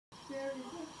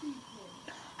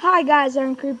Hi guys,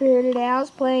 IronCreeper here today. I was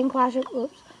playing Clash of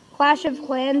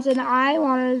Clans, and I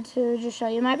wanted to just show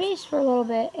you my base for a little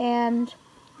bit. And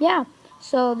yeah,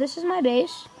 so this is my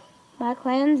base. My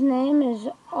clan's name is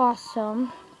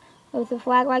Awesome, with a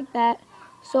flag like that.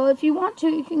 So if you want to,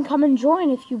 you can come and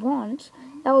join if you want.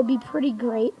 That would be pretty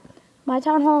great. My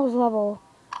town hall is level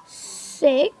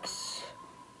 6.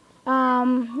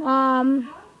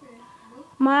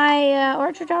 My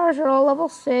archer towers are all level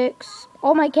 6.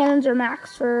 All my cannons are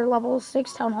maxed for level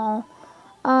 6 town hall.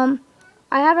 I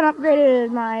haven't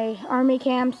upgraded my army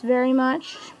camps very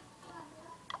much.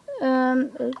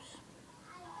 Oops.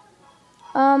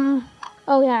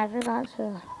 Oh yeah, I forgot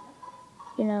to,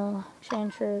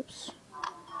 change troops.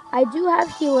 I do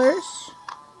have healers.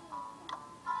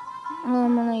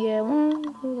 I'm gonna get 1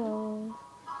 of those.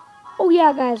 Oh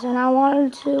yeah, guys, and I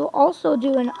wanted to also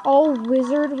do an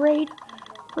all-wizard raid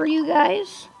for you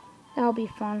guys. That'll be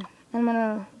fun. I'm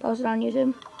gonna post it on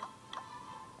YouTube.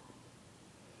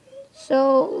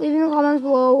 So leave in the comments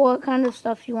below what kind of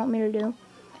stuff you want me to do.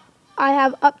 I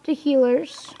have up to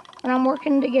healers, and I'm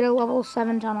working to get a level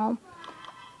 7 tunnel.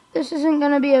 This isn't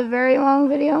gonna be a very long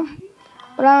video,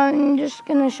 but I'm just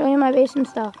gonna show you my base and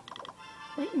stuff.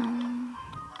 Wait, no.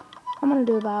 I'm gonna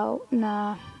do about,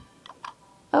 nah.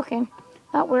 Okay,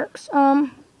 that works. I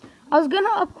was gonna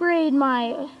upgrade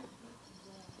my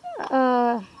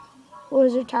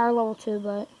wizard tower level 2,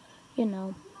 but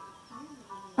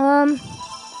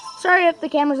sorry if the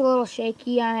camera's a little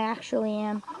shaky. I actually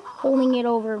am holding it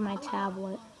over my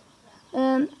tablet.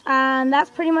 And that's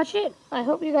pretty much it. I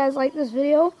hope you guys like this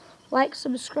video. Like,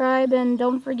 subscribe, and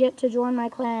don't forget to join my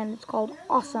clan. It's called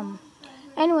Awesome.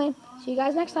 Anyway, see you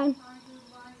guys next time.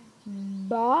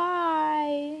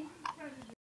 Bye.